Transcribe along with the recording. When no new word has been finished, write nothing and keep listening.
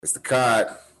It's the COD.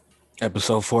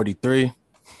 Episode 43.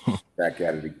 Back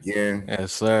at it again.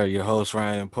 Yes, sir. Your host,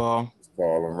 Ryan Paul. It's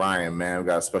Paul and Ryan, man. We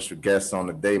got a special guest on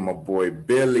today, my boy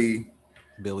Billy.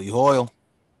 Billy Hoyle.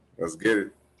 Let's get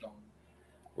it.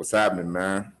 What's happening,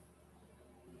 man?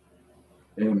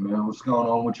 Hey, man. What's going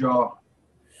on with y'all?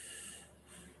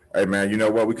 Hey, man, you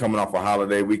know what? We coming off a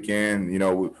holiday weekend. You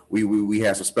know, we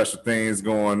had some special things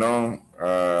going on.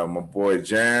 My boy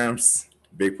Jams,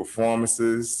 big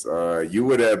performances. You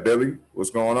were there, Billy. What's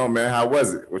going on, man? How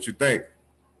was it? What you think?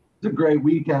 It's a great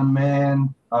weekend,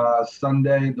 man.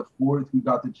 Sunday, the 4th, we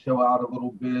got to chill out a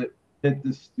little bit, hit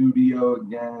the studio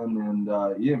again. And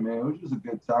yeah, man, it was just a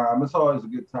good time. It's always a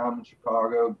good time in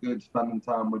Chicago. Good spending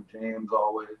time with James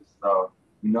always. So,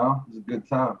 it was a good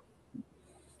time.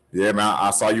 Yeah, man,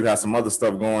 I saw you had some other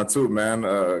stuff going too, man.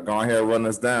 Go ahead and run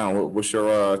us down. What's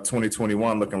your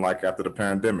 2021 looking like after the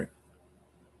pandemic?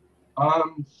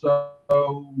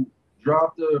 So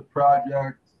dropped a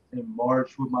project in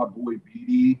March with my boy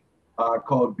BD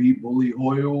called Beat Bully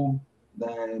Hoyle.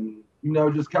 Then,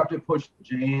 just kept it pushed to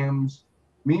James.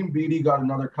 Me and BD got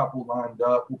another couple lined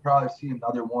up. We'll probably see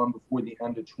another one before the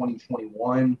end of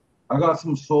 2021. I got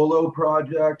some solo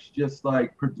projects, just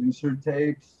like producer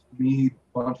tapes, me,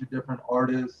 a bunch of different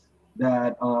artists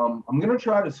that I'm gonna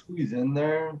try to squeeze in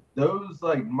there. Those,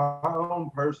 like, my own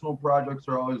personal projects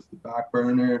are always the back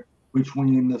burner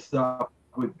between the stuff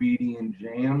with BD and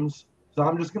James. So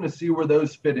I'm just gonna see where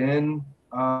those fit in.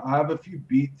 I have a few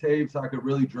beat tapes I could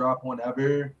really drop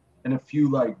whenever, and a few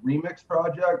like remix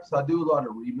projects. I do a lot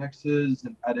of remixes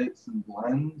and edits and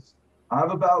blends. I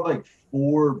have about like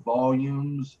 4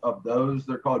 volumes of those.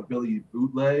 They're called Billy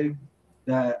Bootleg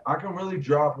that I can really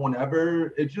drop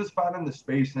whenever. It's just finding the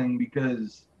spacing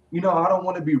because, I don't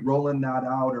want to be rolling that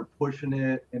out or pushing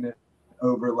it and it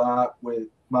overlap with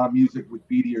my music with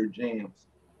BD or James.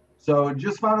 So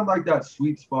just finding like that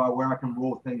sweet spot where I can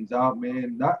roll things out,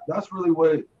 man. That's really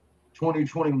what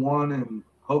 2021 and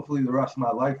hopefully the rest of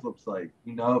my life looks like,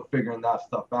 figuring that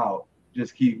stuff out.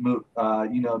 Just keep,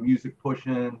 music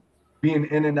pushing, being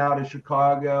in and out of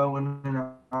Chicago and in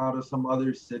and out of some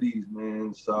other cities,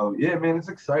 man. So yeah, man, it's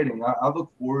exciting. I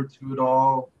look forward to it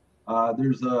all.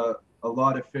 There's a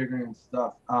lot of figuring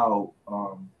stuff out,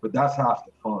 but that's half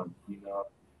the fun,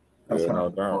 That's Yeah, no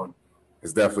half the doubt. fun.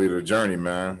 It's definitely the journey,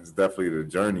 man. It's definitely the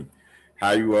journey.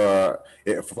 How you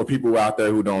for people out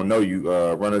there who don't know you,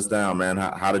 run us down, man.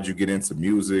 How did you get into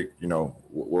music?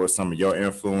 What were some of your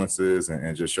influences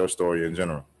and just your story in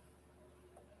general?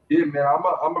 Yeah, man,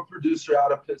 I'm a producer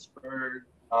out of Pittsburgh.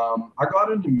 I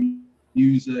got into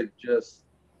music just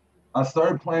I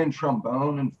started playing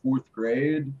trombone in 4th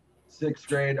grade. 6th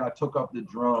grade, I took up the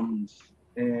drums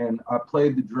and I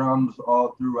played the drums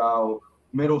all throughout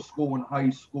middle school and high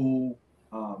school.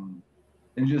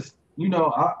 And just,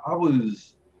 I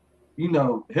was,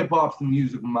 hip hop's the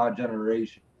music of my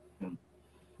generation. No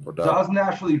So I doubt. was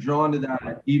naturally drawn to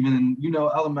that even,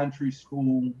 elementary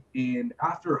school. And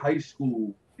after high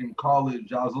school and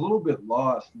college, I was a little bit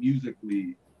lost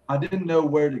musically. I didn't know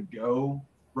where to go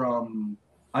from.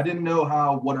 I didn't know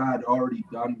how what I had already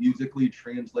done musically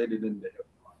translated into hip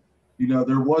hop.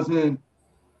 There wasn't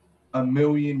a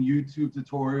million YouTube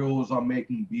tutorials on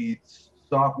making beats.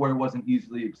 Software wasn't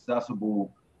easily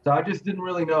accessible. So I just didn't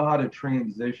really know how to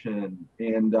transition.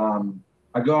 And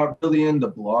I got really into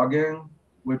blogging,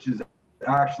 which is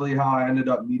actually how I ended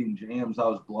up meeting James. I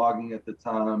was blogging at the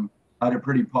time. I had a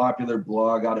pretty popular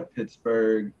blog out of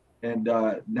Pittsburgh. And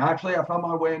naturally, I found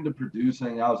my way into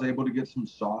producing. I was able to get some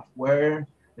software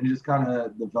and just kind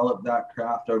of develop that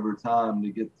craft over time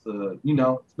to get to,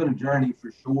 it's been a journey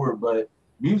for sure, but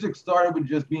music started with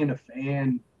just being a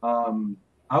fan.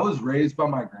 I was raised by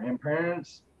my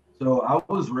grandparents, so I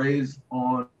was raised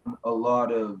on a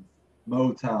lot of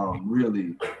Motown,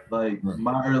 really. Like Hmm.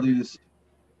 my earliest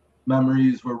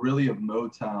memories were really of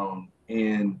Motown,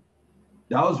 and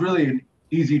that was really an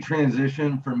easy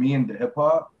transition for me into hip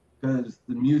hop because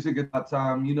the music at that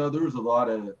time, there was a lot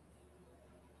of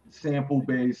sample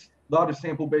based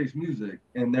music,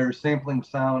 and they're sampling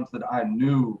sounds that I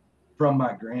knew from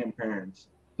my grandparents.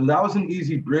 So that was an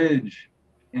easy bridge.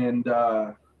 And,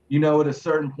 at a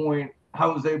certain point, I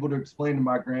was able to explain to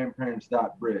my grandparents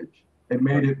that bridge. It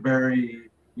made it very,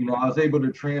 I was able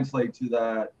to translate to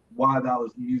that why that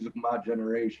was the music of my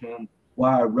generation,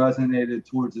 why I resonated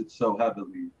towards it so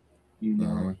heavily, you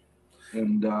know. Hmm.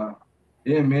 And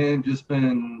yeah, man, just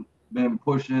been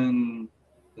pushing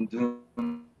and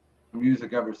doing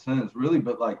music ever since, really.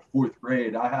 But like 4th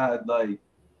grade, I had like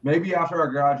maybe after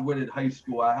I graduated high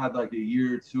school, I had like a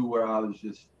year or two where I was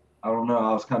just, I don't know,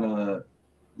 I was kind of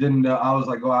didn't know. I was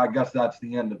like, oh, I guess that's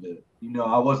the end of it.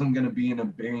 I wasn't gonna be in a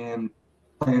band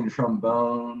playing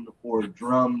trombone or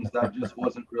drums. That just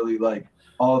wasn't really like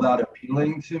all that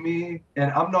appealing to me.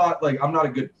 And I'm not a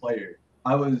good player.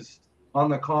 I was on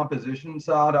the composition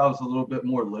side, I was a little bit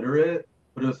more literate,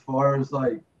 but as far as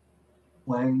like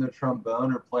playing the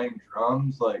trombone or playing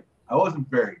drums, like I wasn't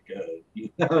very good,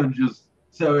 just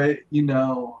so I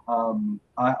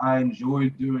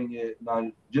enjoyed doing it, and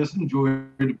I just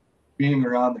enjoyed being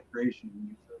around the creation of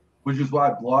music, which is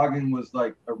why blogging was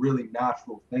like a really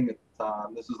natural thing at the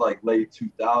time. This is like late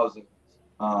 2000s.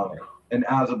 And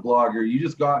as a blogger, you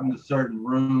just got into certain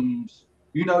rooms,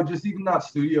 just even that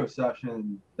studio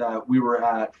session that we were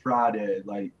at Friday,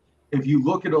 like if you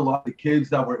look at a lot of the kids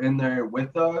that were in there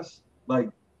with us, like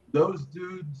those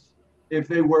dudes, if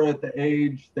they were at the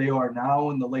age they are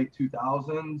now in the late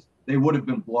 2000s, they would have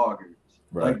been bloggers.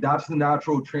 Right. Like that's the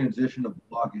natural transition of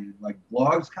blogging. Like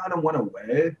blogs kind of went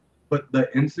away, but the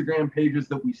Instagram pages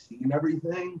that we see and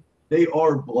everything, they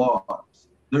are blogs.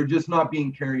 They're just not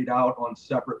being carried out on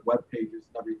separate web pages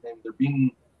and everything. They're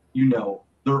being,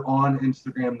 they're on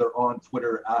Instagram, they're on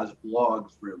Twitter as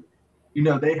blogs, really.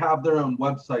 They have their own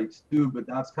websites too, but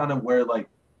that's kind of where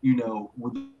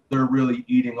they're really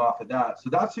eating off of that. So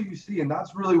that's what you see. And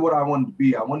that's really what I wanted to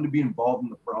be. I wanted to be involved in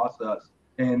the process.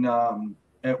 And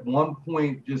at one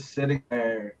point, just sitting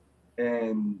there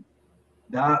and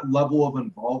that level of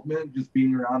involvement, just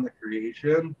being around the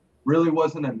creation, really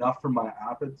wasn't enough for my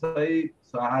appetite.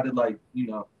 So I had to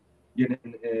get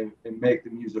in and make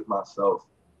the music myself.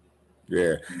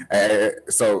 Yeah.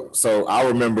 So I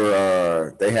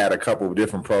remember they had a couple of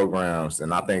different programs,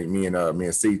 and I think me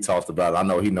and C talked about it. I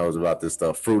know he knows about this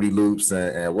stuff, Fruity Loops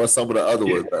and what's some of the other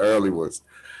ones, the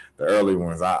early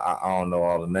ones. I don't know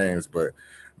all the names, but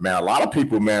man, a lot of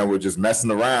people, man, were just messing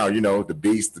around, the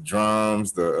beats, the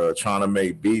drums, the trying to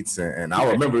make beats. And I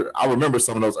remember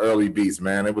some of those early beats,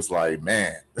 man. It was like,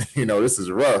 man, this is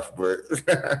rough, but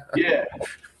yeah.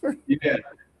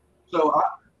 So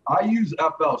I use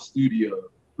FL Studio,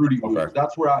 Fruity Loops. Okay.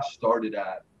 That's where I started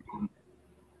at.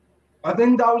 I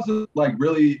think that was like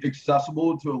really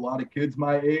accessible to a lot of kids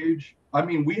my age. I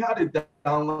mean, we had it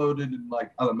downloaded in like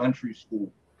elementary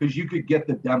school because you could get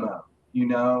the demo, you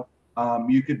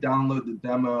could download the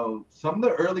demo. Some of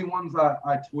the early ones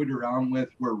I toyed around with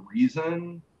were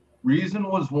Reason. Reason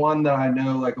was one that I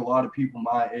know like a lot of people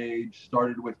my age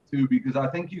started with too, because I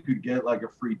think you could get like a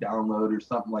free download or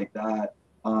something like that.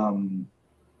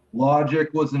 Logic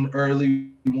was an early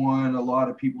one. A lot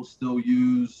of people still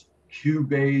use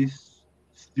Cubase,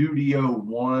 Studio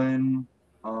One.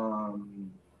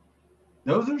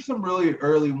 Those are some really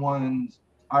early ones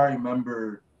I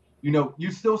remember.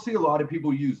 You still see a lot of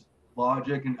people use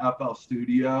Logic and FL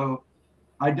Studio.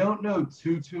 I don't know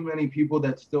too many people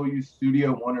that still use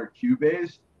Studio One or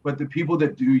Cubase, but the people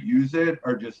that do use it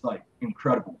are just like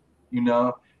incredible.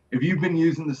 If you've been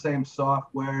using the same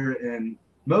software, and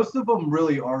most of them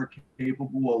really are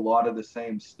capable of a lot of the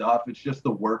same stuff. It's just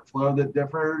the workflow that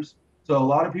differs. So a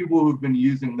lot of people who've been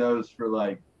using those for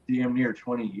like damn near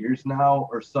 20 years now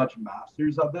are such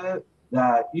masters of it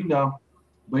that,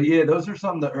 but yeah, those are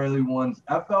some of the early ones.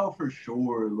 FL for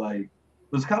sure, like,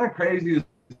 it was kind of crazy.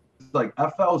 Like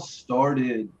FL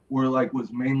started or like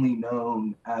was mainly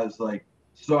known as like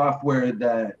software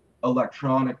that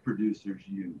electronic producers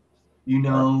use,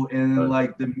 in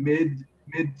like the mid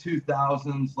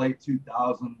 2000s, late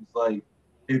 2000s, like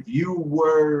if you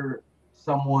were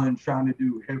someone trying to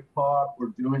do hip hop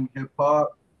or doing hip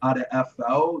hop out of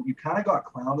FL, you kind of got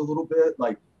clowned a little bit.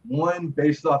 Like one,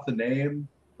 based off the name,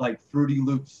 like Fruity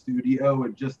Loops Studio,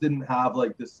 it just didn't have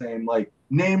like the same like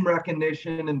name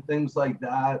recognition and things like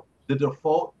that. The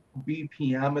default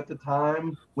BPM at the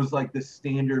time was like the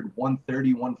standard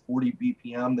 130, 140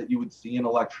 BPM that you would see in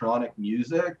electronic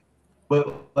music.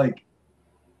 But like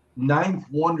Ninth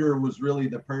Wonder was really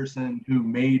the person who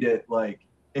made it like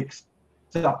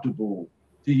acceptable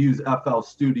to use FL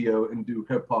Studio and do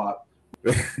hip hop.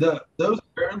 Those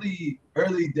early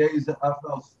days of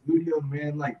FL Studio,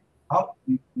 man, like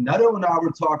Neto and I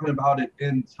were talking about it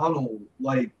in Tunnel.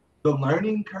 Like the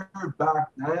learning curve back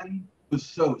then was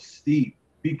so steep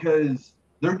because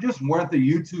there just weren't the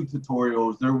YouTube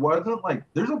tutorials. There wasn't like,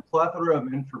 there's a plethora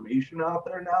of information out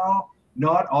there now.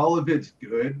 Not all of it's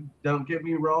good, don't get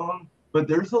me wrong, but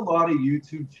there's a lot of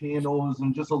YouTube channels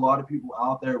and just a lot of people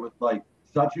out there with like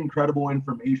such incredible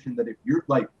information that if you're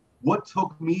like, what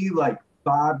took me like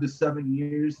 5 to 7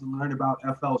 years to learn about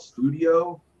FL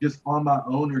Studio just on my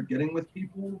own or getting with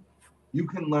people, you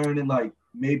can learn in like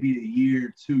maybe a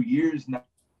year, 2 years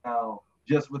now,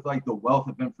 just with like the wealth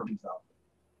of information out there.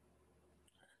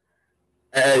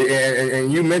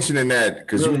 And you mentioning that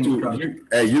because really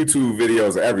YouTube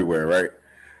videos are everywhere, right?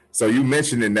 So you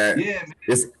mentioning that Yeah,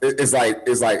 it's like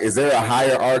is there a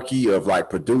hierarchy of like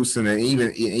producing and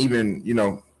even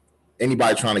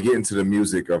anybody trying to get into the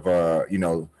music of what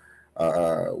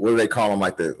do they call them,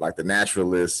 like the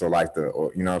naturalists, or like the,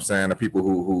 or you know what I'm saying, the people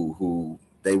who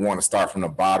they want to start from the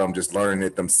bottom, just learning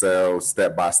it themselves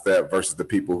step by step, versus the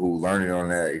people who learn it on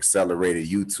that accelerated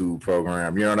YouTube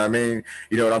program. You know what I mean?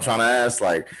 You know what I'm trying to ask?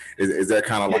 Like, is there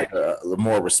kind of yeah. like a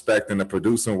more respect in the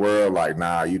producing world? Like,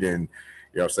 nah, you didn't.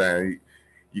 You know what I'm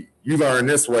saying? You learn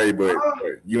this way, but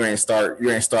you ain't start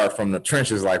from the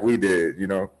trenches like we did. You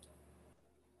know?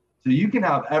 So you can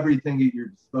have everything at your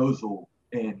disposal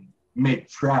and make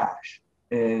trash,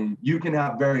 and you can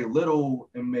have very little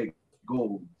and make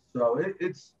gold. So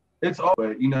it's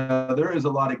always, there is a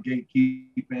lot of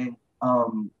gatekeeping.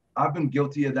 I've been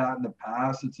guilty of that in the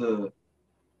past. It's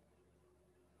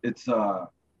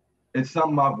it's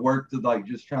something I've worked to, like,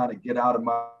 just trying to get out of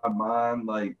my mind,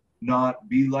 like not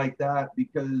be like that,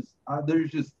 because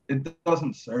it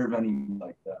doesn't serve anyone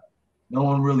like that. No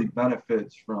one really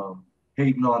benefits from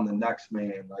hating on the next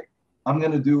man. Like, I'm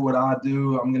gonna do what I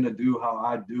do. I'm gonna do how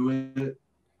I do it.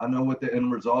 I know what the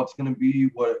end result's gonna be.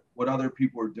 What other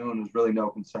people are doing is really no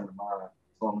concern of mine, as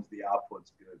long as the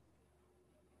output's good.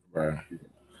 Right.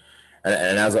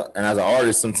 And as an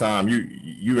artist, sometimes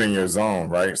you're in your zone,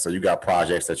 right? So you got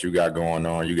projects that you got going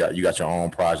on. You got your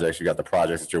own projects. You got the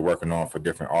projects that you're working on for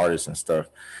different artists and stuff.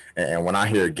 And when I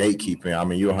hear gatekeeping, I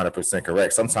mean, you're 100%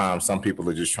 correct. Sometimes some people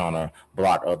are just trying to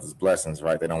block others' blessings,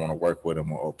 right? They don't want to work with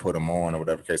them or put them on, or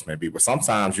whatever the case may be. But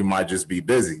sometimes you might just be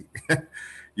busy.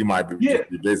 You might just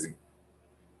be busy.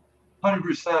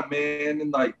 100%, man.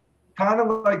 And like, kind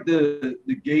of like the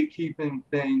gatekeeping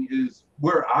thing is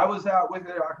where I was at with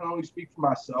it. I can only speak for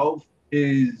myself.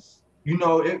 Is,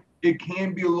 it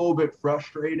can be a little bit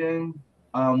frustrating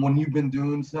when you've been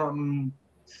doing something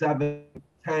 7,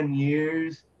 10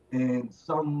 years, and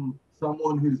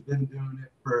someone who's been doing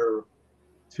it for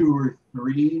 2 or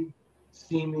 3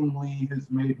 seemingly has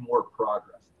made more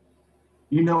progress.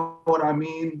 You know what I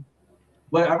mean?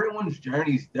 But everyone's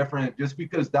journey is different. Just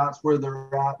because that's where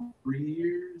they're at in 3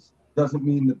 years doesn't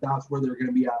mean that that's where they're going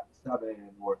to be at in 7,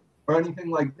 or anything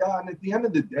like that. And at the end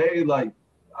of the day, like,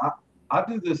 I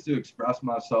do this to express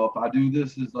myself. I do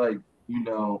this as, like,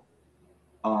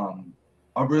 I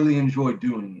really enjoy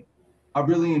doing it. I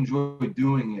really enjoy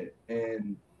doing it.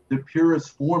 And the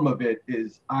purest form of it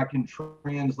is I can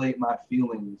translate my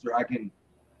feelings, or I can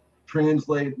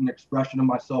translate an expression of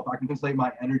myself. I can translate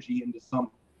my energy into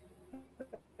something.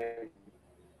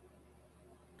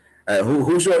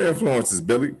 Who's your influences,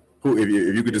 Billy? Who, if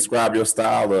you could describe your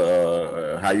style,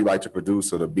 how you like to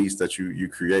produce, or the beats that you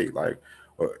create, like,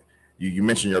 you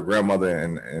mentioned your grandmother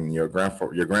and your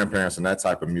grandparents and that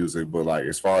type of music, but like,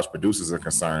 as far as producers are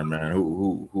concerned, man,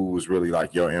 who was really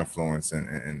like your influence,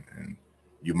 and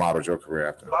you modeled your career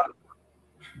after?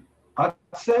 I'd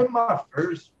say my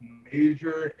first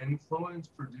major influence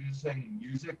producing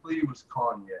musically was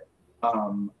Kanye.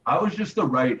 I was just the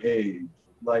right age.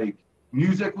 Like,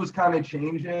 music was kind of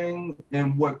changing,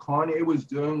 and what Kanye was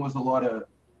doing was a lot of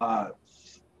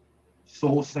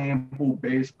soul sample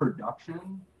based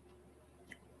production,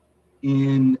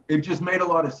 and it just made a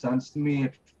lot of sense to me.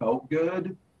 It felt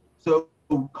good. So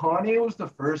Kanye was the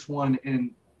first one,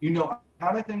 and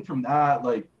kind of think from that,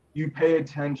 like, you pay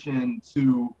attention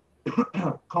to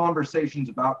conversations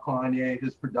about Kanye,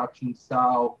 his production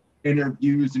style,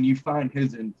 interviews, and you find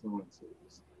his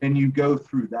influences, and you go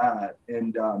through that.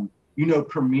 And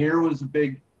Premier was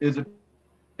is an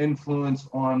influence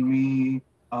on me.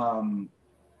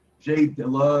 Jay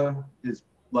Dilla is,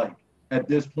 like, at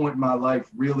this point in my life,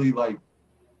 really, like,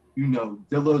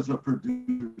 Dilla's a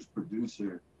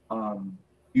producer.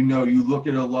 You look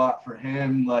at a lot for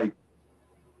him, like,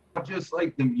 not just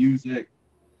like the music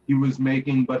he was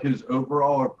making, but his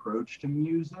overall approach to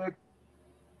music.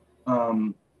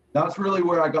 That's really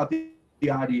where I got the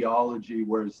ideology,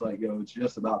 where it's like, it's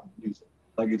just about the music.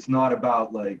 Like, it's not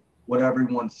about, like, what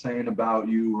everyone's saying about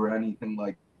you or anything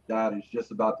like that. It's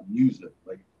just about the music.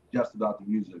 Like, just about the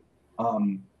music.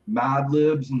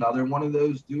 Madlib's another one of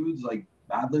those dudes. Like,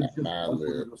 Madlib just does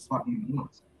what the fuck he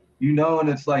wants. And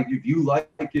it's like, if you like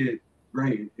it,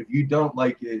 great. If you don't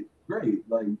like it, great.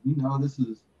 Like, this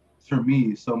is for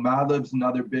me. So Madlib's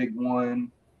another big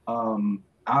one.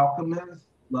 Alchemist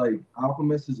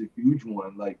is a huge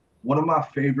one. Like, one of my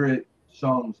favorite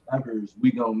songs ever is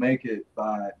We Gon' Make It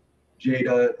by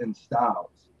Jada and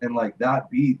Styles. And like, that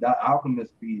beat, that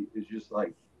Alchemist beat is just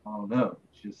like, I don't know.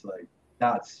 It's just like,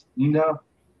 that's,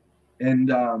 and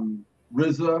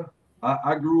RZA,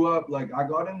 I grew up, like, I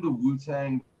got into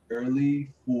Wu-Tang early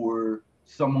for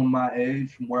someone my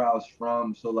age from where I was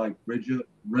from. So like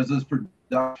RZA's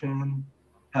production,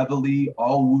 heavily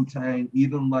all Wu-Tang,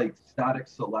 even like Static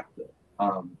Selector.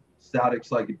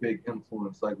 Static's like a big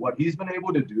influence. Like what he's been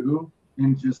able to do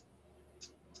in just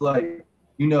like,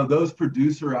 those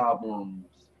producer albums,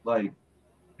 like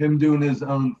him doing his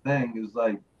own thing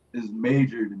is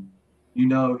major to me.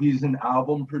 He's an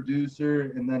album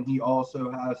producer, and then he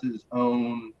also has his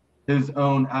own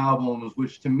albums,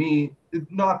 which to me,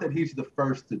 not that he's the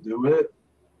first to do it,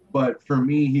 but for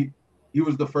me, he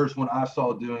was the first one I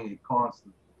saw doing it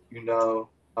constantly.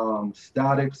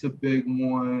 Static's a big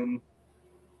one.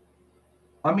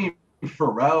 I mean,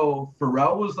 Pharrell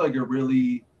was like a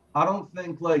really, I don't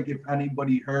think like if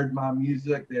anybody heard my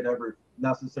music, they'd ever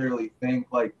necessarily think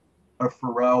like a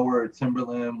Pharrell or a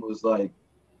Timberland was like,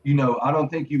 I don't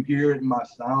think you hear it in my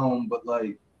sound, but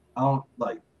like, I don't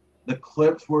like the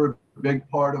clips were a big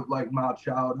part of like my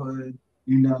childhood,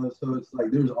 so it's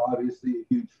like there's obviously a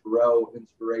huge Pharrell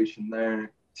inspiration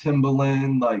there.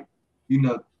 Timberland, like,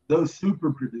 those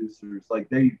super producers, like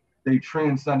they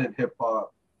transcended hip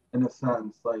hop in a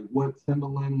sense, like what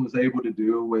Timberland was able to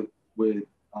do with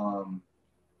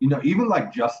even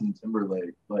like Justin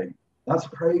Timberlake, like that's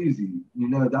crazy.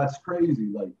 That's crazy.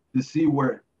 Like to see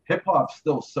where hip hop's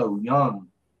still so young,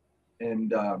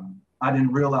 and I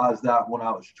didn't realize that when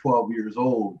I was 12 years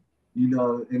old.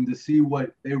 And to see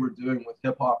what they were doing with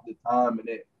hip hop at the time,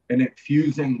 and it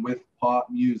fusing with pop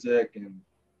music, and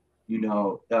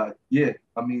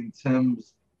I mean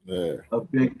Tim's a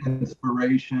big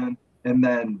inspiration. And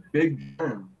then Big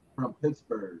Germ from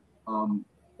Pittsburgh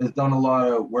has done a lot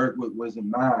of work with Wiz and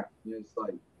Mac. And it's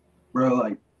like, bro,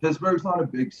 like Pittsburgh's not a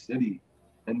big city.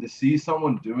 And to see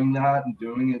someone doing that and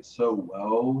doing it so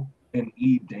well, and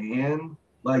Dan,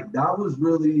 like that was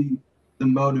really the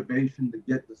motivation to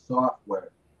get the software.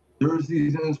 There was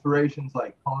these inspirations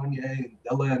like Kanye and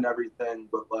Dilla and everything,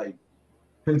 but like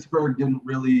Pittsburgh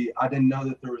I didn't know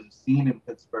that there was a scene in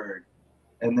Pittsburgh.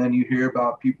 And then you hear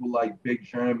about people like Big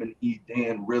Germ and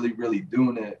Dan really, really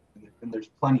doing it. And there's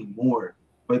plenty more.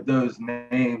 But those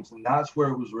names, and that's where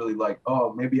it was really like,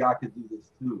 oh, maybe I could do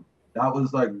this too. That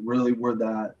was like really where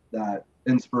that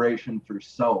inspiration for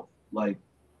self, like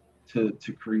to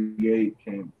create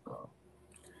came from.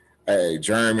 Hey,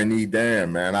 Germ and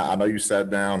Dan, man. I know you sat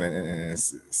down and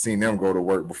seen them go to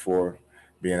work before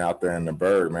being out there in the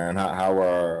bird, man.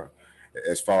 How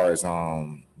as far as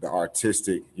the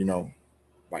artistic,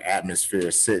 like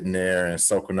atmosphere, sitting there and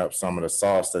soaking up some of the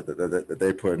sauce that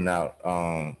they putting out.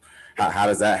 How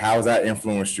has that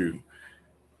influenced you?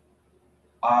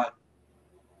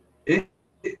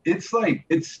 It's like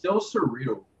it's still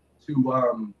surreal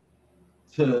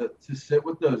to sit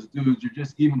with those dudes or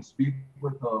just even speak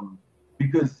with them,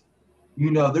 because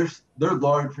they're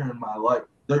larger in my life.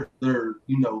 They're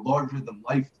larger than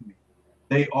life to me.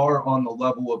 They are on the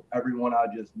level of everyone I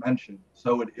just mentioned.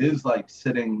 So it is like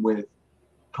sitting with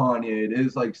Kanye. It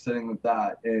is like sitting with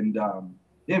that, and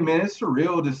yeah, man, it's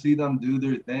surreal to see them do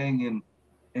their thing,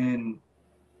 and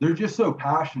they're just so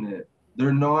passionate.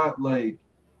 They're not like,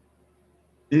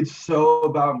 it's so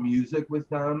about music with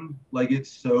them, like it's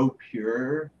so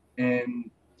pure, and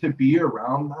to be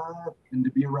around that and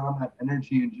to be around that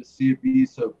energy and just see it be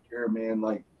so pure, man,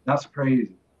 like that's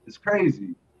crazy. It's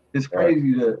crazy. It's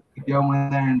crazy to go in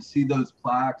there and see those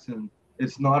plaques, and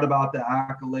it's not about the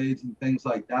accolades and things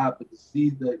like that, but to see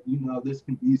that, this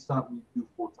can be something you do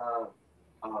full time.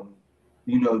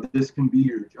 This can be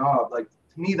your job. Like,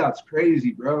 to me, that's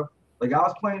crazy, bro. Like, I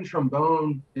was playing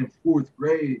trombone in 4th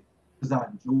grade because I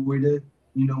enjoyed it.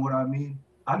 You know what I mean?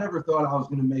 I never thought I was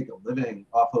going to make a living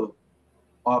off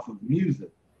of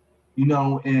music,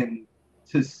 and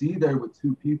to see there with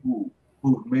two people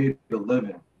who've made a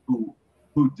living, who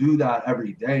do that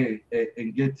every day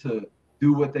and get to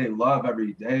do what they love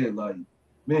every day, like,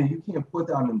 man, you can't put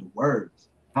that into words,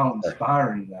 how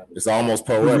inspiring that is. It's almost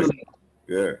poetic. Really,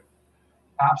 yeah.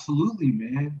 Absolutely,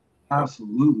 man.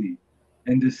 Absolutely.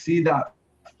 And to see that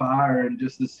fire and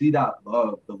just to see that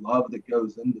love, the love that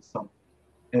goes into something,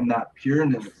 and that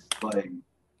pureness, like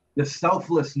the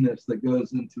selflessness that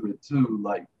goes into it too,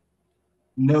 like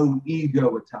no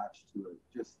ego attached to it.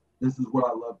 Just, this is what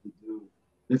I love to do.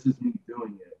 This is me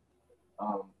doing it.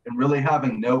 And really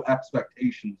having no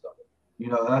expectations of it.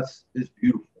 It's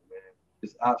beautiful, man.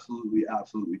 It's absolutely,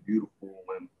 absolutely beautiful.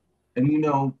 And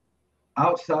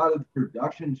outside of the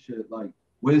production shit, like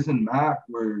Wiz and Mac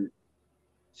were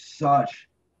such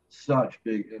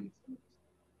big influence.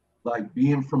 Like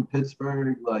being from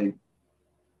Pittsburgh, like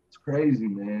it's crazy,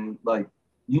 man. Like,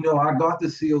 I got to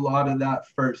see a lot of that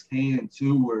firsthand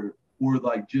too, where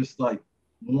like just like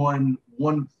one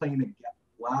playing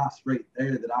class right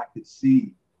there that I could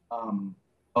see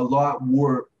a lot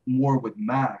more with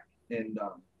Mac. And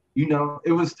you know,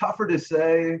 it was tougher to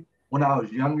say when I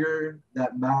was younger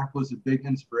that Mac was a big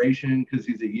inspiration because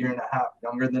he's a year and a half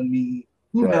younger than me.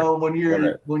 You know, when you're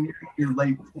in your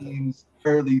late teens,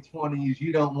 early 20s,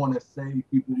 you don't want to say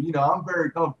people. You know, I'm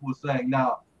very comfortable saying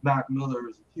now Mac Miller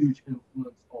is a huge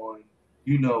influence on,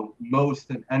 you know,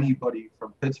 most and anybody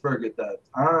from Pittsburgh at that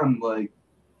time. Like,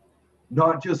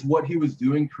 not just what he was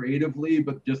doing creatively,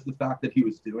 but just the fact that he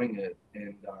was doing it.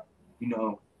 And you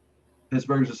know,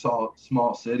 Pittsburgh's a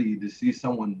small city. To see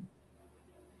someone,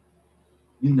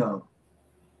 you know,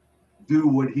 do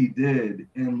what he did,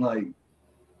 and like,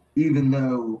 even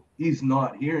though he's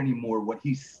not here anymore, what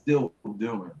he's still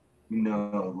doing, you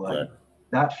know, like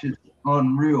that shit's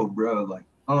unreal, bro. Like,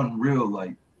 unreal.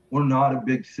 Like, we're not a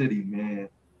big city, man.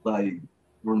 Like,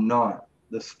 we're not.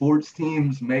 The sports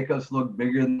teams make us look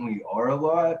bigger than we are a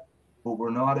lot, but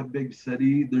we're not a big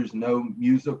city. There's no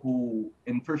musical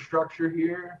infrastructure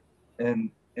here.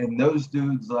 And those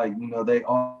dudes, like, you know, they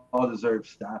all deserve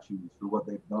statues for what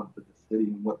they've done for the city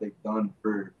and what they've done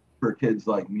for kids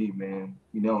like me, man,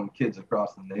 you know, and kids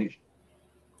across the nation.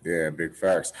 Yeah, big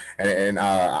facts. And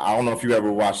I don't know if you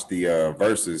ever watched the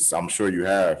Versus. I'm sure you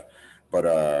have, but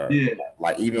yeah,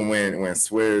 like even when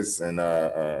Swizz and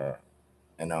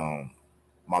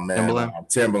my man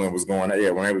Timberland was going,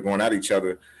 when they were going at each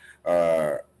other,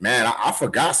 man, I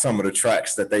forgot some of the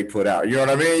tracks that they put out. You know what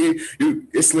I mean?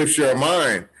 It slips your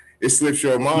mind. It slips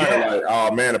your mind. Yeah. Like,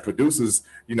 oh man, the producers,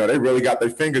 you know, they really got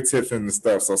their fingertips in the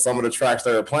stuff. So some of the tracks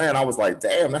they were playing, I was like,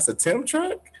 damn, that's a Tim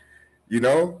track. You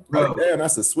know, like, damn,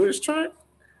 that's a Swizz track.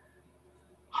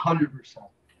 100%.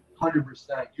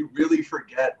 You really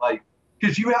forget, like,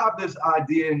 because you have this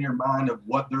idea in your mind of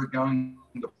what they're going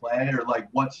to play or like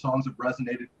what songs have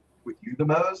resonated with you the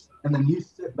most, and then you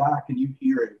sit back and you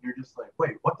hear it and you're just like,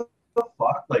 wait, what the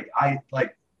fuck? Like,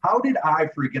 how did I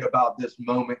forget about this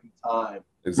moment in time?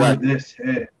 Exactly. Where this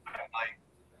hit?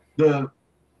 Like,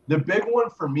 the big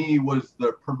one for me was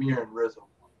the Premier and Rizzo.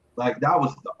 Like, that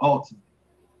was the ultimate,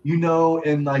 you know.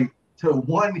 And like, to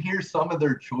hear some of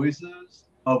their choices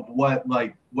of what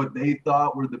they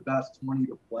thought were the best 20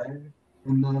 to play,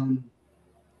 and then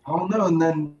I don't know, and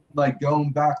then like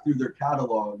going back through their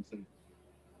catalogs, and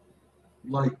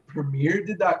like Premier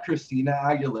did that Christina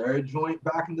Aguilera joint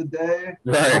back in the day.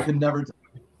 Right. I could never,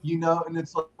 you know, and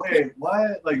it's like, wait,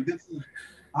 what? Like, this is,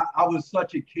 I was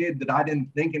such a kid that I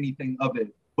didn't think anything of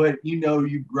it. But, you know,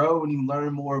 you grow and you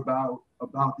learn more about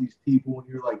these people, and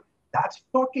you're like, that's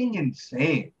fucking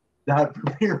insane that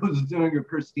Premier was doing a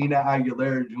Christina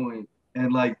Aguilera joint,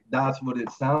 and like, that's what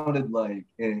it sounded like,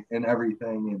 and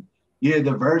everything. And yeah,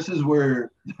 the verses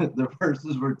were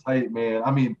tight, man.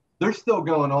 I mean, they're still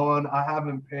going on. I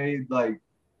haven't paid, like,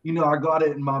 you know, I got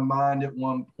it in my mind at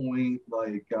one point,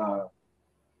 like,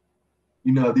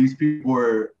 you know, these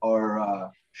people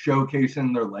are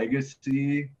showcasing their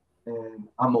legacy, and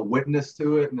I'm a witness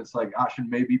to it. And it's like, I should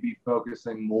maybe be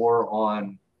focusing more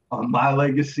on my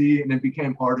legacy. And it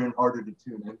became harder and harder to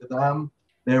tune into them.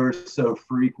 They were so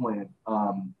frequent.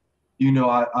 You know,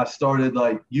 I started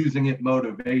like using it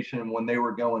motivation when they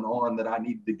were going on, that I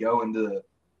needed to go to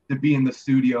be in the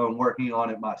studio and working on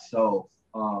it myself.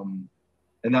 And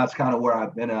that's kind of where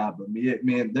I've been at. But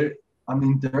man,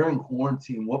 during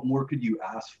quarantine, what more could you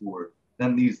ask for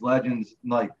than these legends?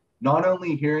 Like, not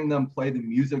only hearing them play the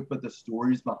music, but the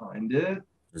stories behind it.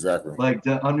 Exactly. Like,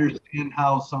 to understand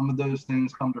how some of those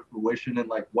things come to fruition and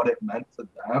like what it meant to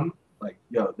them. Like,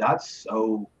 yo, that's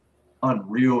so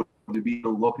unreal to be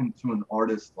able to look into an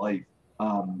artist's life.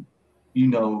 You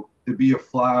know, to be a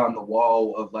fly on the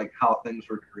wall of like how things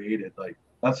were created. Like,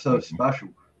 that's so special.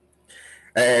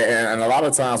 And a lot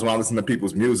of times when I listen to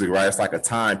people's music, right, it's like a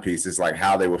timepiece. It's like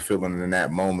how they were feeling in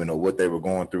that moment or what they were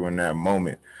going through in that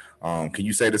moment. Can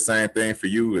you say the same thing for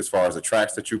you as far as the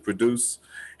tracks that you produce?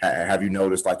 Have you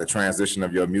noticed like the transition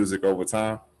of your music over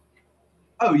time?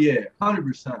 Oh yeah,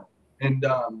 100%. And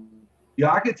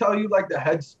yeah, I could tell you like the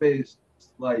headspace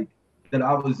like that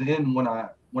I was in when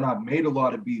I made a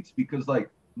lot of beats, because like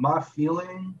my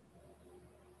feeling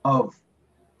of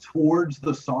towards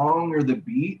the song or the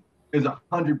beat is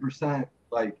 100%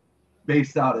 like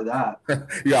based out of that.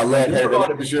 You got love-hate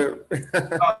relationship.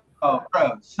 Oh,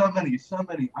 bro, so many.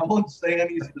 I won't say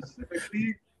any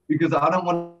specifically because I don't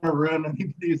want to ruin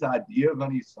anybody's idea of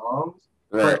any songs.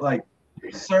 Right. But like,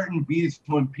 there's certain beats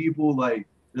when people like,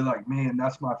 they're like, man,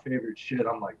 that's my favorite shit.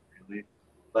 I'm like, really?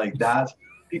 Like, that's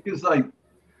because like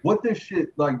what this shit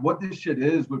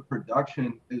is with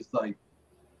production is like,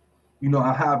 you know,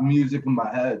 I have music in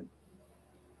my head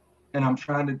and I'm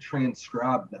trying to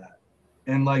transcribe that.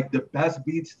 And like the best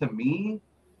beats to me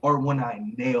are when I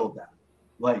nail that.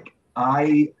 Like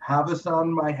I have a sound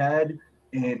in my head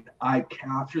and I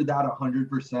capture that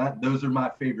 100%. Those are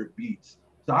my favorite beats.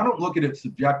 So I don't look at it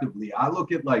subjectively. I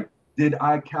look at like, did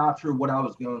I capture what I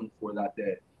was going for that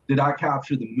day? Did I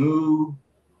capture the move,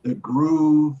 the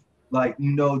groove? Like,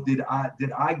 did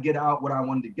I get out what I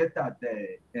wanted to get that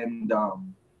day? And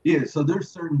yeah, so there's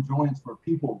certain joints where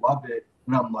people love it,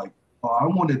 and I'm like, oh, I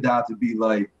wanted that to be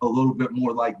like a little bit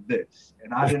more like this,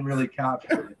 and I didn't really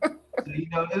capture it.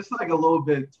 So, it's like a little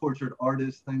bit tortured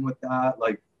artist thing with that.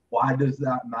 Like, why does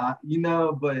that matter?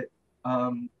 But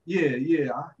yeah,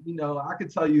 I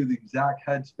could tell you the exact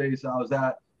headspace I was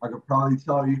at. I could probably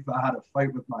tell you if I had a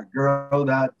fight with my girl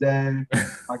that day.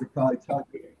 I could probably tell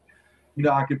you,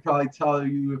 I could probably tell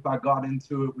you if I got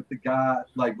into it with the guy,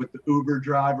 like with the Uber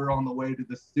driver on the way to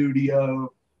the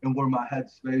studio, and where my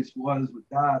headspace was with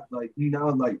that. Like,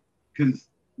 because,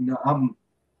 I'm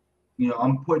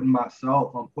putting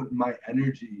I'm putting my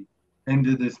energy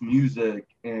into this music,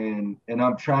 and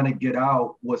I'm trying to get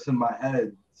out what's in my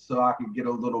head so I can get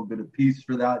a little bit of peace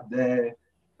for that day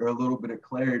or a little bit of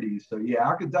clarity. So yeah,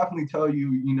 I could definitely tell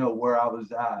you, where I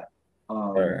was at.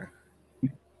 Right.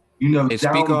 Hey,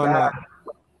 speak Down on. bad.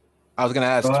 I was gonna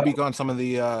ask. Speak on some of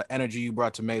the energy you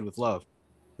brought to Made with Love,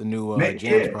 the new Jams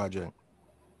Yeah, project.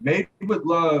 Made with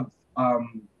Love.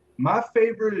 My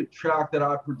favorite track that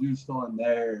I produced on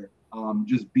there,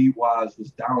 just beat wise,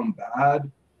 was Down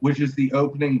Bad, which is the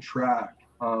opening track.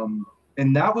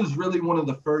 And that was really one of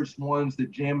the first ones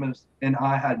that Jamis and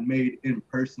I had made in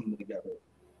person together.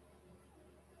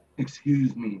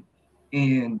 Excuse me.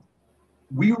 And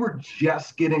we were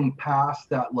just getting past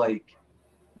that, like,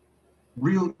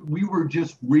 we were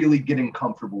just really getting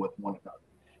comfortable with one another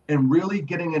and really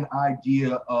getting an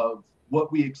idea of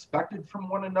what we expected from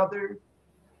one another.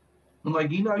 And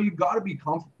like, you got to be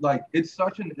comfortable. Like, it's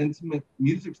such an intimate,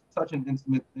 music's such an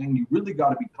intimate thing. You really got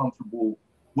to be comfortable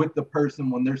with the person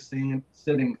when they're sitting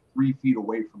 3 feet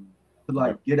away from you, to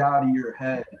like get out of your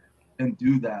head and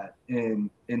do that. And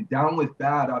Down with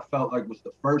Bad, I felt like was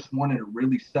the first one, and it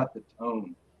really set the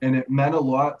tone. And it meant a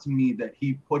lot to me that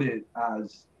he put it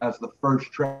as the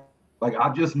first track. Like, I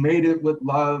just made it with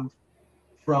love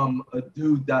from a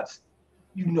dude that's,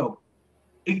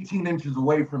 18 inches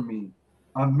away from me.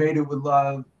 I made it with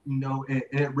love, and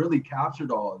it really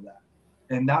captured all of that.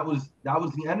 And that was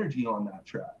the energy on that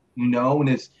track, and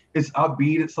it's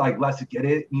upbeat. It's like, let's get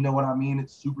it. You know what I mean?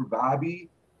 It's super vibey.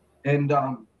 And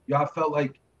I felt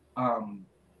like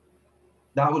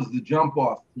that was the jump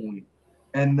off point.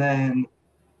 And then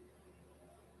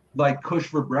like Kush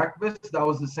for Breakfast, that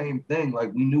was the same thing.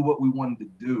 Like, we knew what we wanted to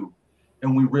do,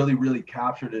 and we really, really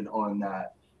captured it on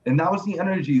that. And that was the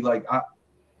energy. Like,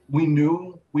 we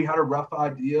knew we had a rough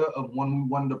idea of when we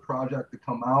wanted the project to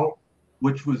come out,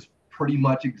 which was pretty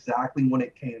much exactly when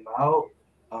it came out.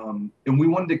 And we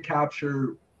wanted to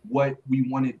capture what we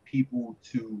wanted people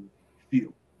to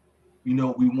feel. We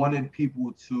wanted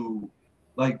people to,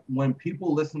 like, when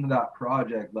people listen to that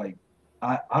project, like,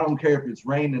 I don't care if it's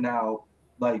raining out,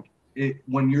 like,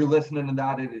 when you're listening to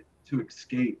that, to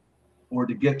escape or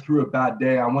to get through a bad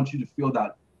day, I want you to feel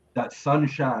that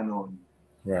sunshine on you,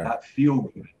 Right. that feel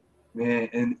good,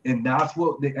 man. And that's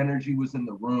what the energy was in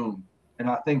the room. And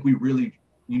I think we really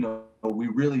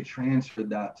transferred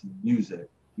that to the music,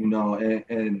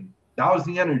 and that was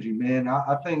the energy, man.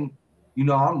 I think,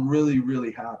 I'm really,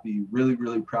 really happy, really,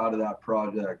 really proud of that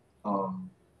project.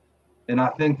 And I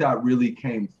think that really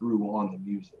came through on the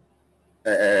music.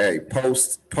 Hey,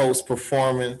 post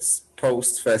performance,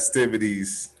 post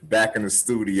festivities, back in the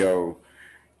studio,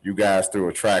 you guys threw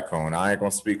a track on. I ain't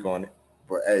gonna speak on it,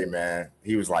 but hey, man,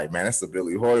 he was like, man, that's a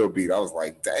Billy Hoyle beat. I was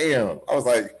like, damn.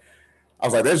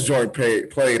 This joint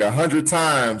played 100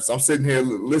 times. I'm sitting here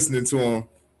listening to him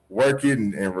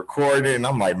working and recording. And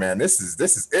I'm like, man, this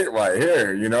is it right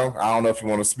here. I don't know if you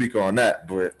want to speak on that,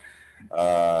 but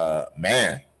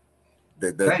man,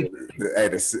 the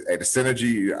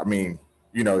synergy. I mean,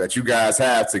 that you guys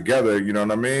have together. You know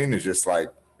what I mean? It's just like,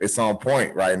 it's on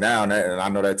point right now, and I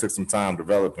know that took some time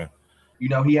developing. He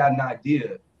had an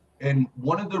idea. And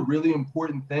one of the really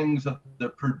important things of the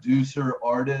producer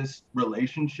artist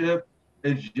relationship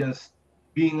is just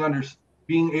being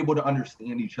able to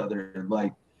understand each other.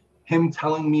 Like, him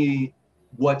telling me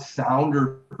what sound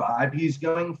or vibe he's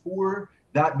going for,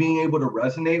 that being able to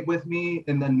resonate with me,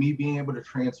 and then me being able to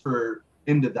transfer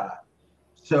into that.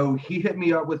 So he hit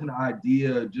me up with an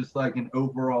idea, just like an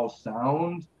overall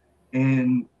sound.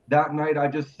 And that night I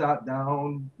just sat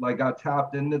down, like, I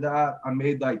tapped into that. I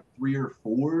made like 3 or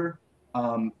 4,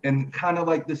 and kind of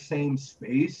like the same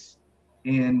space.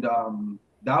 And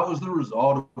that was the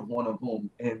result of one of them.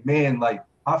 And man, like,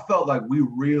 I felt like we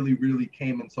really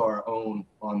came into our own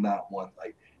on that one.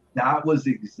 Like that was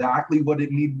exactly what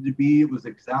it needed to be. It was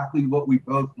exactly what we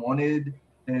both wanted.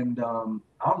 And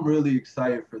I'm really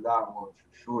excited for that one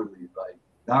for surely. Like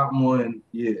that one,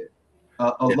 yeah.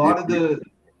 A lot of the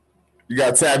You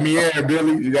gotta tap me in,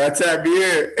 Billy. You gotta tap me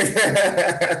in.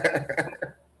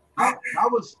 that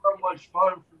was so much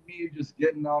fun for me, just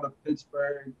getting out of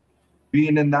Pittsburgh,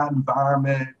 being in that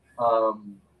environment,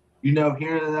 you know,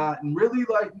 hearing that and really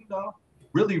like, you know,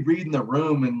 really reading the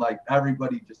room and like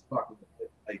everybody just fucking with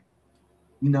it. Like,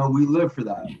 you know, we live for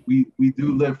that. We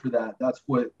do live for that. That's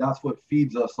what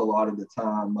feeds us a lot of the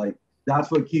time. Like that's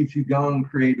what keeps you going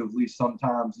creatively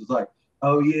sometimes is like,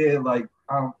 oh yeah, like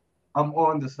I'm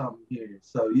on to something here.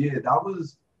 So yeah, that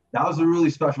was a really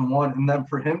special one. And then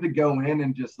for him to go in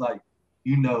and just like,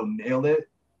 you know, nail it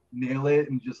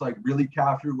and just like really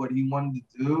capture what he wanted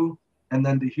to do. And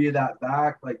then to hear that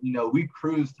back, like, you know, we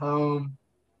cruised home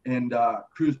and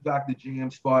cruised back to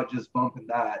jam spot, just bumping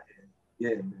that. And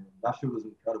yeah, man, that shit was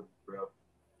incredible, bro.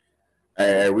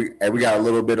 Hey, we got a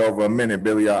little bit over a minute,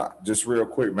 Billy. Just real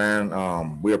quick,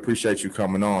 man. We appreciate you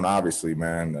coming on, obviously,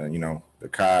 man. You know, the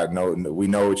COD, we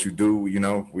know what you do, you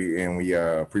know, we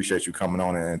appreciate you coming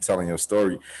on and telling your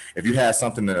story. If you had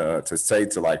something to say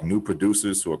to like new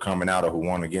producers who are coming out or who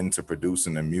want to get into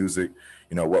producing the music,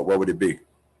 you know, what would it be?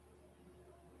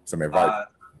 Some advice?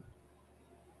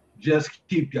 Just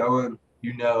keep going.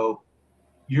 You know,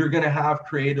 you're going to have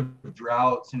creative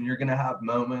droughts and you're going to have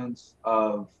moments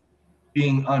of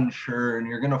being unsure and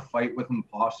you're going to fight with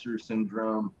imposter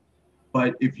syndrome.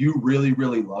 But if you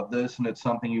really love this and it's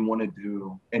something you want to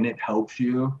do and it helps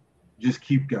you, just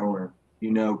keep going,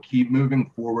 you know, keep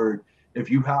moving forward. If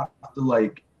you have to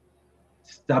like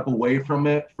step away from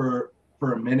it for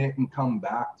a minute and come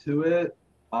back to it,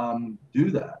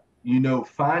 do that. You know,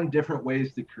 find different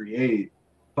ways to create,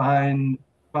 find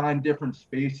different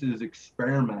spaces,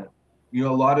 experiment. You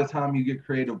know, a lot of time you get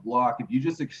creative block. If you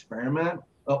just experiment,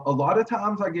 a lot of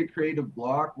times I get creative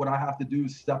block. What I have to do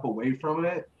is step away from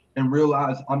it and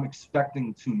realize I'm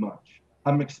expecting too much.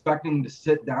 I'm expecting to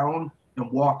sit down and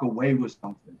walk away with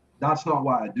something. That's not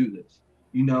why I do this.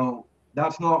 You know,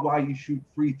 that's not why you shoot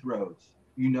free throws.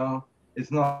 You know,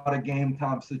 it's not a game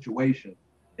time situation.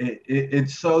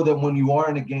 It's so that when you are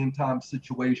in a game time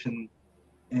situation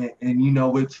and you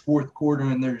know, it's fourth quarter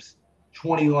and there's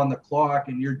 20 on the clock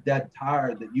and you're dead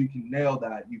tired, that you can nail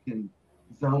that. You can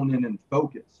zone in and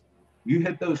focus. You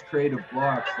hit those creative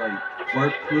blocks, like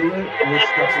work through it, or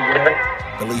step away.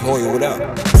 Billy Hoyle, what up?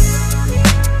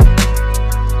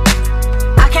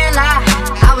 I can't lie,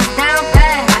 I was down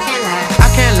bad. I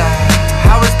can't lie,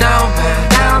 I was down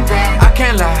bad. I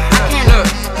can't lie. Look.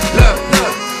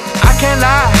 I can't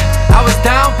lie, I was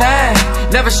down bad.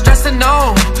 Never stressing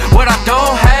on what I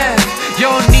don't have. You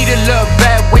don't need to look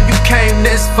back when you came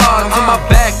this far. Turn my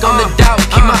back on the doubt,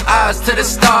 keep my eyes to the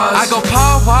stars. I go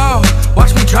pow wow,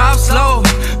 watch me drive slow.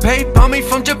 Babe on me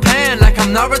from Japan like I'm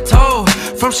Naruto.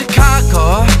 From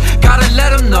Chicago, gotta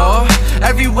let them know.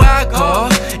 Everywhere I go,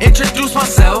 introduce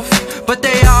myself, but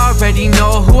they already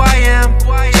know who I am.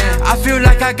 I feel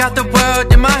like I got the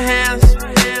world in my hands.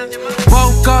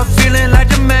 Woke up feeling like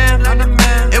the man.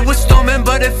 It was storming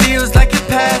but it feels like it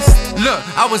passed. Look,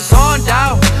 I was zoned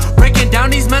out, breaking down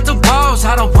these mental walls.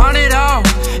 I don't want it all,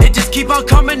 it just keep on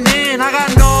coming in. I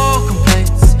got no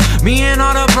complaints, me and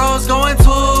all the bros going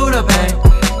to the bank.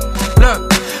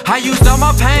 Look, I used all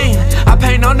my pain, I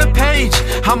paint on the page.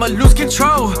 I'ma lose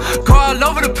control, go all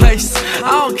over the place. I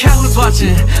don't care who's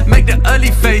watching, make the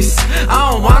ugly face.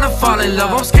 I don't wanna fall in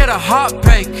love, I'm scared of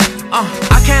heartbreak.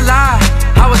 I can't lie,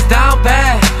 I was down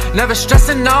bad. Never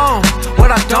stressing on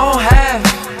what I don't have.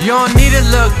 You don't need to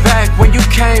look back when you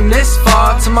came this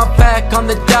far. To my back on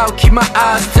the doubt, keep my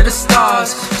eyes to the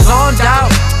stars. Zoned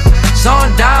out,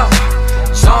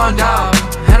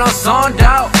 and I'm zoned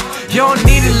out. You don't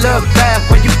need to look back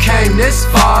when you came this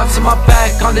far. To my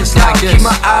back on the doubt, keep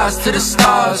my eyes to the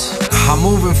stars. I'm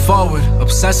moving forward,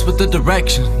 obsessed with the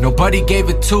direction. Nobody gave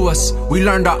it to us, we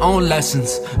learned our own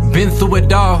lessons. Been through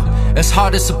it all, it's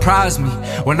hard to surprise me.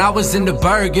 When I was in the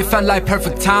Berg, it felt like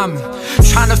perfect timing.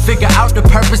 Trying to figure out the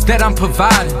purpose that I'm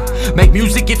providing. Make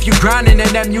music if you grinding, and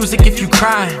that music if you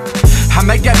crying. I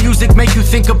make that music make you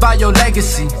think about your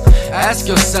legacy. Ask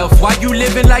yourself, why you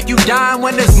living like you dying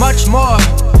when there's much more?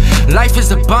 Life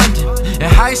is abundant. In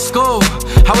high school,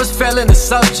 I was failing the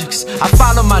subjects. I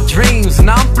followed my dreams,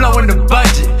 now I'm blowing the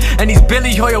budget. And these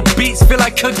Billy Hoyle beats feel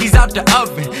like cookies out the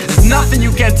oven. There's nothing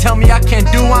you can tell me I can't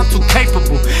do, I'm too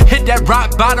capable. Hit that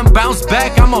rock bottom, bounce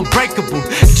back, I'm unbreakable.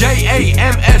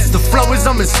 J-A-M-S, the flow is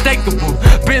unmistakable.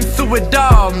 Been through it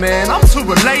all, man, I'm too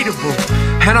relatable.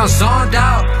 And I'm zoned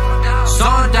out,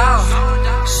 zoned out,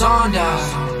 zoned out,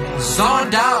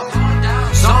 zoned out,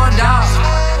 zoned out,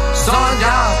 zoned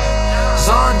out,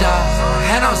 zoned out,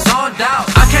 and I'm zoned out.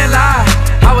 I can't lie,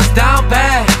 I was down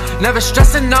bad, never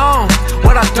stressing on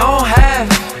what I don't have.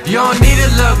 You don't need to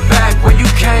look back when you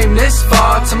came this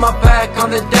far. To my back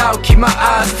on the doubt, keep my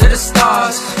eyes to the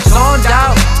stars. Zoned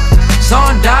out,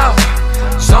 zoned out,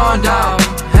 zoned out,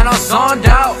 and I'm zoned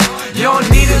out. You don't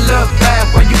need to look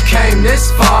back when you came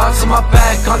this far. To my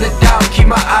back on the doubt, keep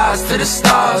my eyes to the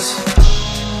stars.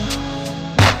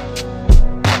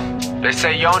 They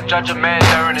say you don't judge a man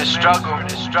during his struggle.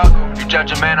 You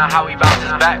judge a man on how he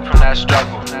bounces back from that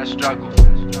struggle.